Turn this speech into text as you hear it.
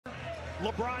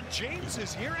LeBron James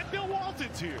is here and Bill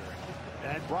Walton's here.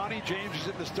 And Bronny James is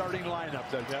in the starting lineup.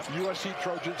 The USC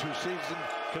Trojans, whose season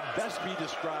can best be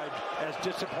described as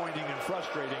disappointing and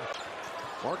frustrating.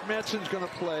 Mark Manson's going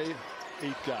to play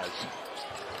 8 guys.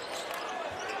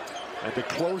 And the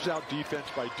closeout defense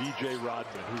by DJ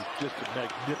Rodman, who's just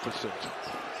magnificent.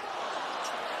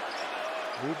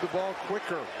 Move the ball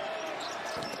quicker.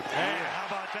 Hey, how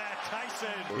about that,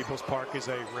 Tyson? People's Park is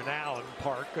a renowned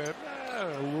park, a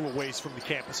little ways from the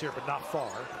campus here, but not far.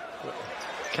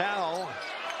 Cal.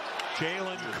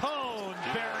 Jaylon Tyson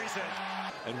buries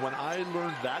it. And when I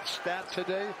learned that stat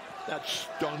today, that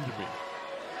stunned me.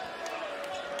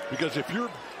 Because if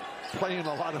you're playing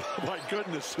a lot of, my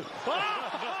goodness.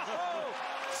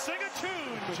 Sing a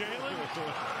tune, Jaylon.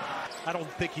 I don't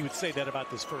think he would say that about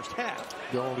this first half.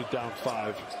 They're only down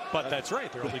 5. But that's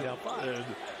right, they're only down 5.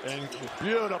 and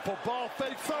beautiful ball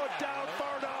fake. Throw it down,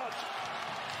 Farnaz.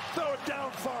 Throw it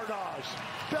down, Farnaz.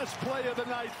 Best play of the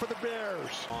night for the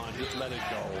Bears. Just let it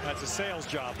go. That's a sales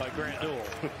job by Grant Newell.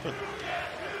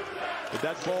 With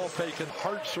that ball faking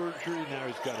heart surgery, now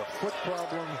he's got a foot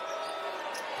problem.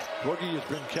 Boogie has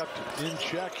been kept in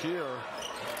check here.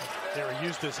 There he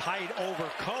used his height over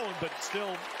Cone, but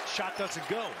still shot doesn't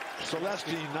go.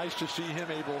 Celestine, nice to see him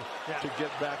able to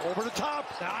get back over the top.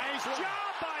 Nice job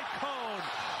by Cone.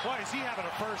 Boy, is he having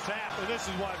a first half. And this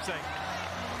is what I'm saying.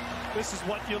 This is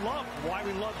what you love. Why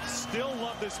we still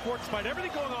love this sport despite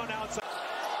everything going on outside.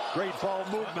 Great ball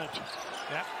movement.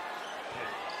 Yep.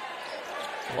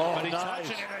 Oh, but he's nice.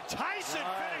 touching it, and Tyson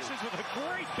finishes with a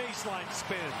great baseline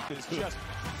spin. It's just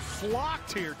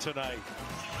flocked here tonight.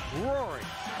 Roaring.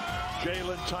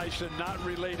 Jaylon Tyson, not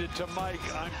related to Mike,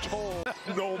 I'm told.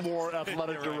 No more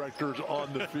athletic directors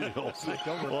on the field,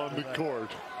 on the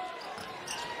court.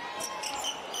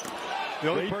 The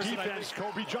only Great person defense,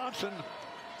 Kobe Johnson.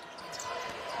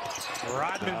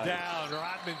 Rodman down.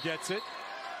 Rodman gets it.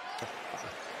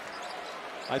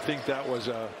 I think that was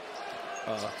a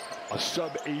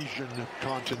sub-Asian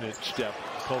continent step.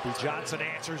 Kobe Johnson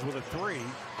answers with a 3.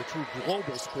 The true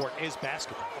global sport is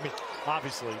basketball. I mean,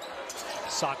 obviously,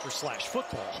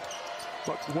 soccer/football.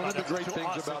 But one of the great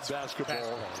things about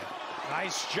basketball.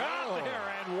 Nice job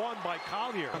there, and won by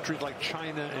Collier. Countries like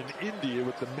China and India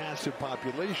with the massive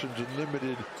populations and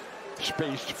limited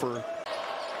space for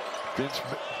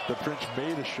the Prince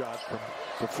made a shot from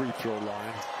the free throw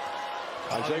line.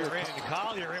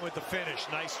 Collier in with the finish.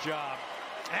 Nice job.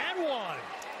 And one.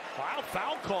 Wow,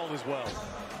 foul call as well.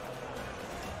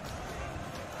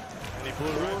 And he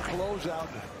blew poor closeout,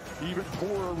 even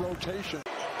poorer rotation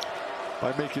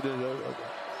by making it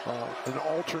an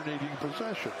alternating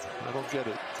possession. I don't get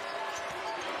it.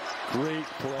 Great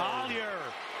play. Collier.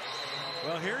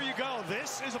 Well, here you go.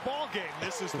 This is a ball game.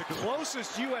 This is the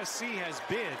closest USC has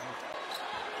been.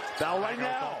 Foul right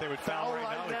now. Thought they would foul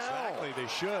right now. Exactly, they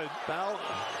should. Foul.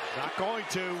 Not going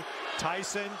to.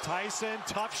 Tyson,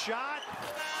 tough shot.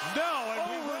 No, and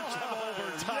we will have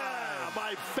overtime. Yeah,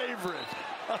 my favorite.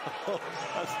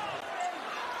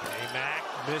 Mack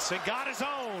missing, got his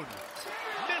own.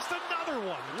 Missed another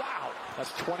one. Wow.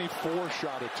 That's 24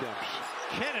 shot attempts.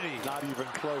 Kennedy. Not even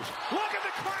close. Look at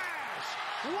the crash.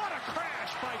 What a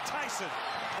crash by Tyson.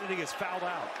 Kennedy is fouled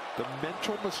out. The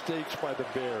mental mistakes by the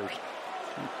Bears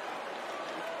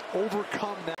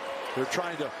overcome that. They're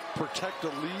trying to protect a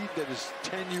lead that is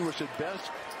tenuous at best.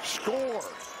 Score.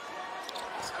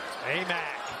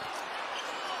 Mack.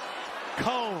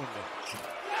 Cone.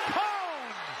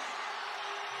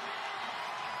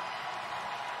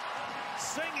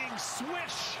 Singing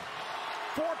swish.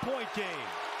 4-point game.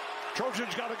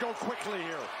 Trojans got to go quickly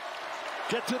here.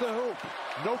 Get to the hoop.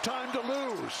 No time to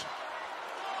lose.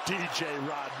 DJ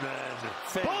Rodman.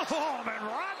 Boom! And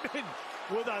Rodman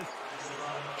with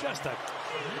just a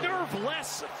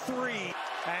nerveless 3.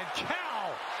 And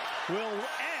Cal will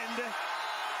end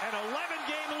an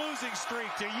 11-game losing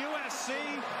streak to USC.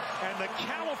 And the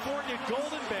California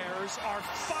Golden Bears are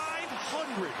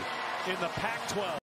 500 in the Pac-12.